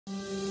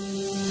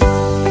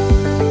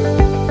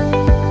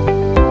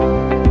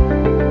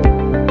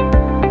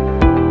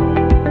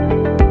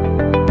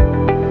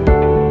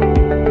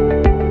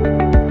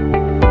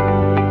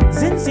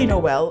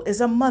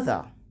is a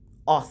mother,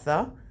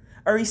 author,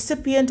 a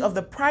recipient of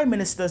the Prime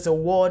Minister's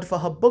Award for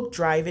her book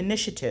drive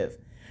initiative,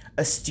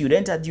 a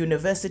student at the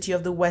University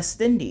of the West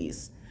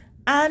Indies,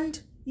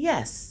 and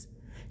yes,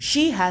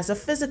 she has a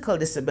physical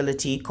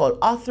disability called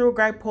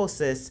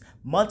Arthrogryposis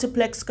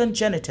Multiplex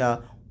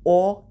Congenita,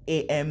 or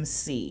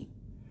AMC.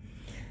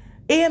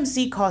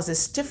 AMC causes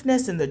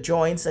stiffness in the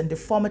joints and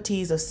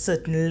deformities of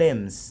certain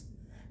limbs.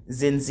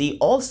 Zinzee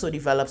also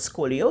developed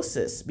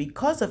scoliosis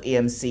because of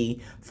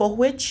AMC, for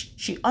which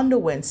she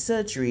underwent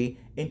surgery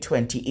in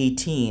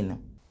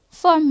 2018.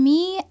 For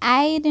me,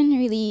 I didn't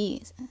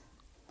really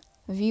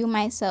view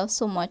myself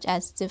so much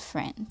as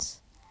different.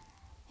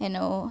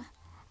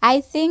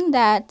 I think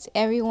that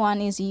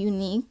everyone is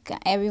unique.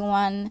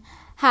 Everyone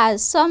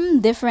has some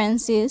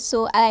differences.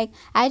 So I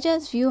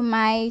just view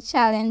my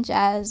challenge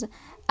as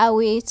a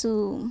way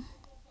to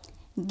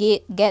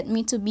get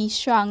me to be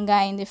stronger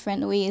in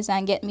different ways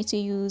and get me to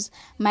use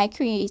my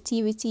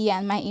creativity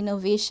and my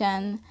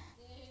innovation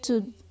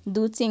to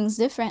do things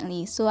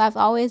differently. So I've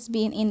always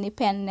been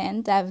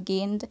independent. I've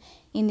gained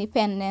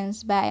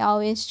independence by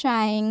always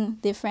trying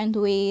different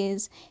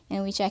ways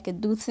in which I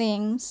could do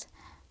things.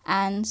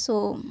 And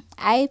so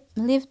I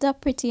lived a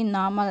pretty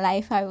normal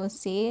life, I would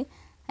say.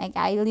 Like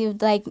I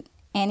lived like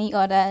any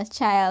other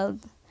child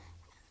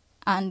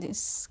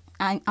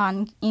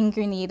in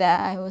Grenada,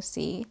 I would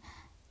say.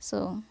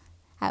 So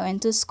I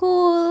went to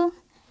school.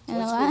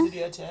 What school did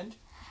you attend?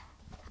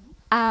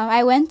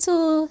 I went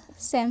to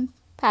St.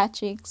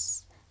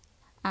 Patrick's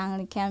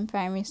Anglican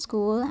Primary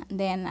School.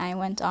 Then I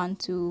went on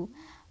to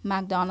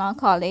McDonald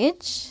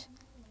College,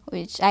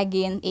 which I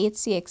gained 8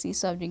 CXC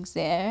subjects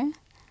there.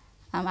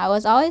 I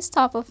was always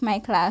top of my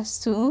class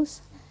too.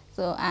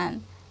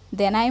 And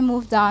then I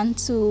moved on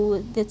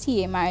to the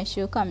T.A.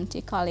 Marshall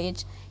Community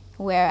College,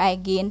 where I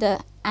gained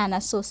an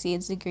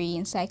associate's degree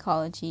in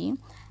psychology.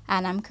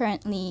 And I'm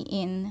currently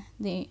in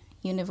the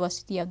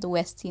University of the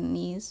West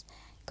Indies,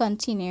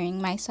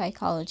 continuing my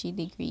psychology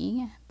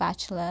degree,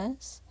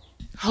 bachelor's.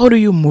 How do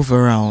you move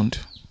around?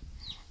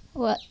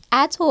 Well,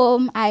 at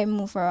home, I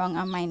move around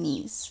on my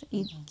knees.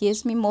 It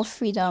gives me more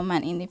freedom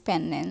and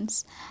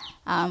independence.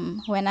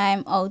 When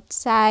I'm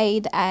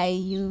outside, I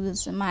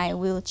use my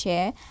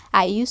wheelchair.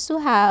 I used to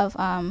have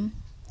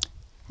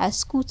a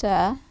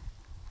scooter,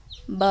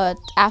 but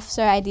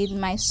after I did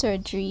my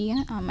surgery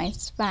on my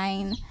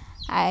spine,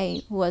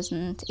 I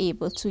wasn't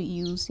able to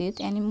use it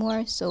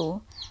anymore,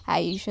 so I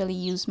usually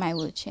use my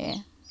wheelchair.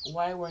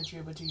 Why weren't you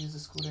able to use the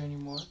scooter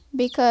anymore?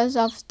 Because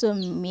of the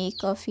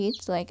make of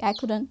it. Like I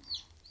couldn't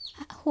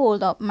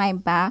hold up my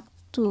back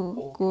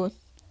to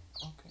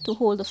to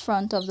hold the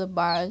front of the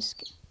bars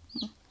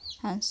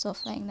and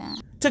stuff like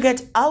that. To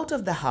get out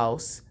of the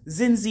house,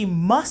 Zinzee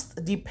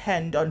must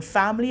depend on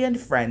family and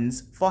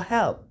friends for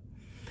help.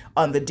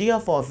 On the day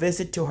of our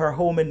visit to her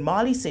home in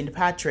Marley St.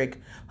 Patrick,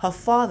 her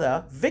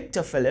father,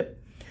 Victor Philip,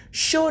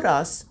 showed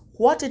us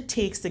what it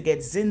takes to get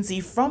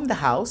Zinzee from the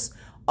house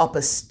up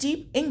a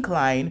steep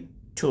incline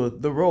to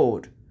the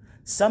road,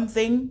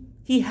 something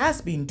he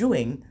has been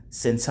doing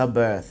since her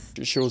birth.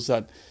 It shows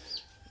that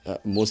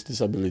most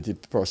disability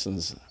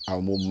persons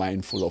are more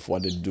mindful of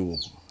what they do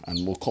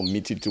and more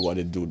committed to what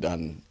they do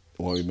than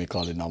what we may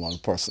call the normal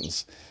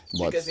persons.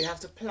 But because they have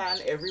to plan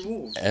every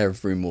move.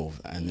 Every move,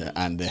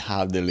 and they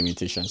have the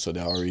limitations, so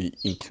they're already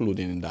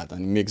included in that,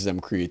 and it makes them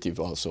creative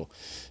also.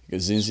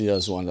 Because Zinzee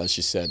is one that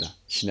she said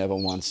she never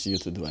wants you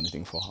to do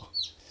anything for her.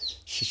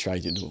 She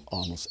tries to do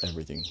almost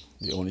everything.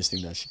 The only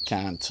thing that she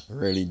can't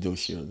really do,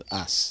 she'll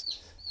ask.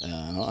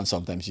 And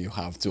sometimes you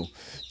have to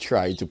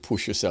try to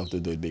push yourself to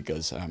do it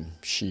because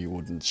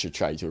she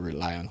tried to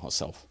rely on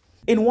herself.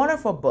 In one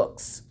of her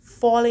books,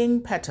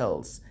 Falling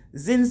Petals,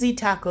 Zinzee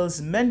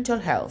tackles mental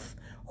health,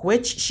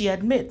 which she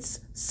admits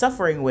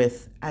suffering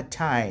with at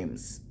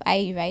times.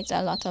 I write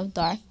a lot of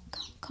dark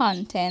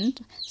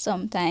content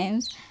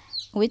sometimes.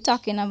 We're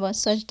talking about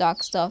such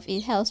dark stuff.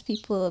 It helps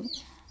people,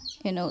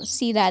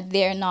 see that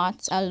they're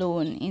not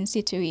alone in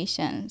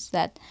situations,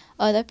 that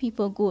other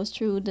people go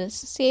through the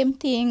same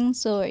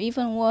things or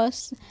even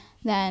worse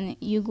than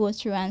you go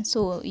through, and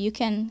so you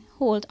can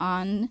hold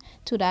on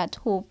to that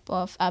hope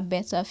of a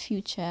better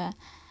future.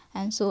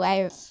 And so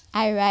I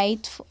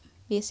write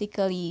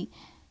basically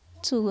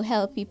to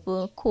help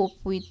people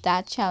cope with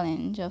that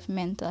challenge of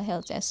mental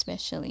health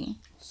especially.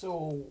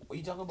 So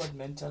you talk about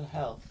mental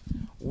health.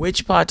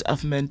 Which part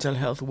of mental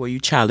health were you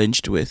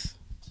challenged with?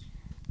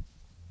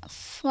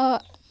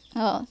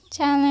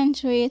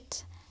 Challenged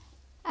with,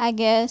 I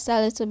guess,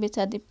 a little bit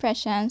of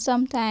depression,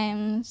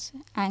 sometimes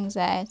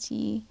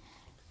anxiety.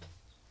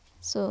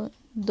 So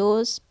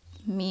those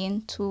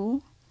main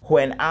two.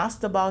 When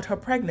asked about her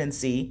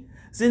pregnancy,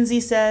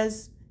 Zinzee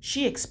says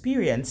she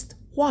experienced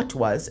what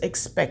was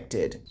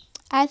expected.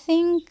 I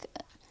think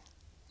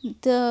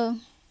the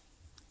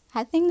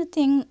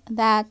thing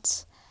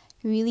that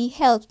really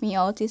helped me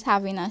out is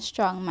having a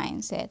strong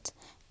mindset.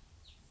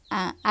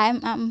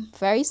 I'm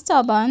very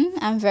stubborn.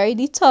 I'm very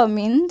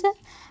determined.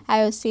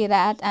 I would say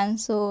that, and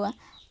so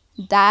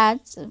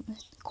that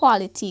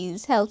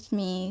qualities helped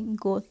me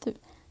go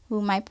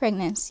through my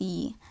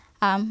pregnancy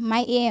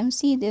My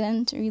AMC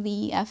didn't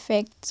really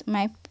affect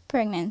my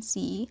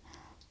pregnancy.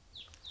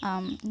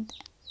 I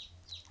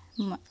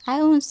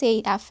won't say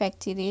it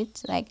affected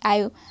it. Like,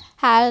 I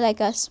had like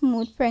a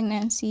smooth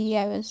pregnancy.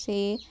 I would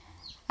say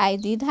I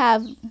did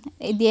have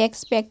the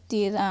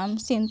expected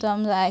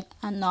symptoms like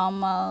a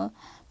normal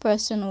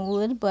person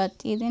would, but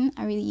it didn't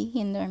really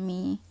hinder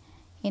me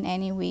in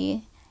any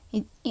way.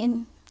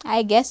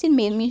 I guess it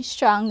made me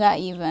stronger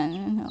even,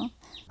 you know.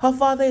 Her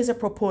father is a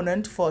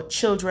proponent for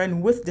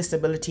children with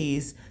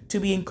disabilities to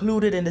be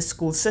included in the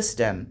school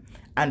system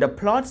and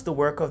applauds the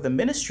work of the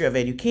Ministry of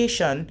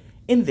Education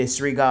in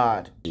this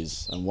regard.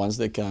 And once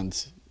they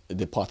can't,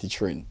 they potty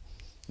train.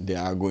 They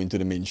are going to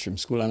the mainstream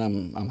school,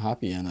 and I'm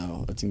happy, and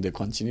I think they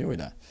continue with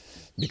that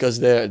because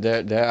they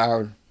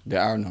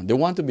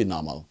want to be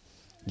normal.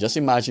 Just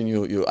imagine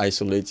you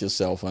isolate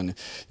yourself and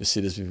you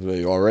see these people.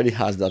 You already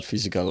has that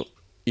physical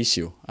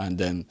issue, and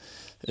then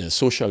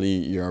socially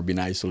you are being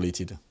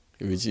isolated,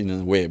 which in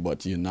a way,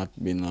 but you're not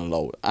being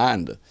allowed.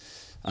 And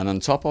on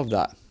top of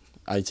that,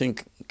 I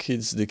think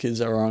the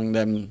kids around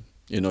them,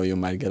 you know, you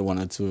might get one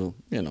or two,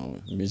 you know,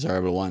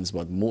 miserable ones,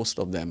 but most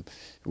of them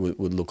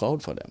would look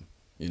out for them,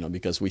 you know,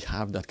 because we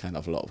have that kind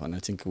of love, and I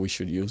think we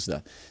should use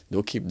that.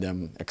 Don't keep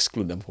them,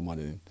 exclude them from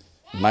modeling.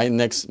 My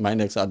next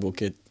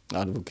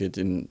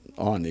advocating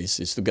on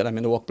is to get them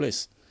in the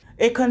workplace.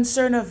 A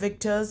concern of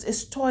Victor's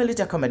is toilet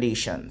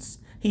accommodations.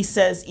 He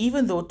says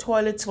even though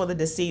toilets for the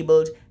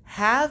disabled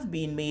have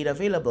been made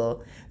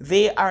available,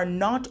 they are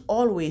not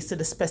always to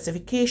the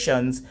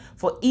specifications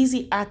for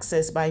easy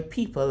access by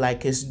people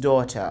like his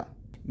daughter.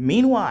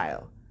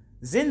 Meanwhile,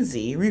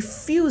 Zinzee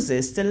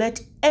refuses to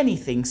let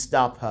anything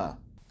stop her.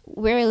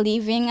 We're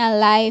living a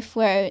life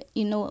where,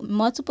 you know,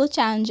 multiple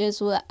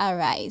challenges will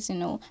arise, you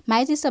know.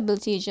 My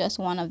disability is just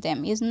one of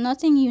them. It's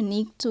nothing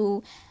unique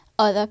to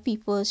other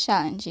people's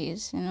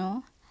challenges, you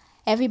know.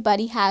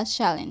 Everybody has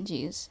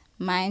challenges.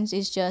 Mine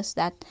is just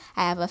that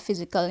I have a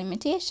physical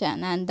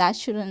limitation, and that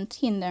shouldn't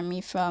hinder me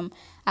from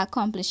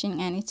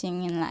accomplishing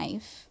anything in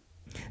life.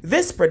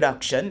 This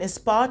production is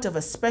part of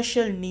a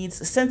special needs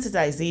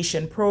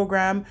sensitization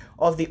program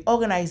of the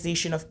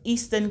Organization of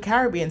Eastern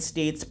Caribbean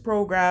States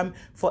Program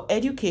for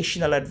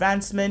Educational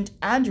Advancement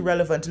and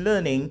Relevant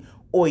Learning,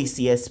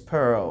 OECS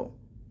Pearl.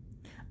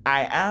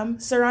 I am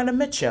Sorana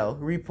Mitchell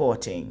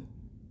reporting.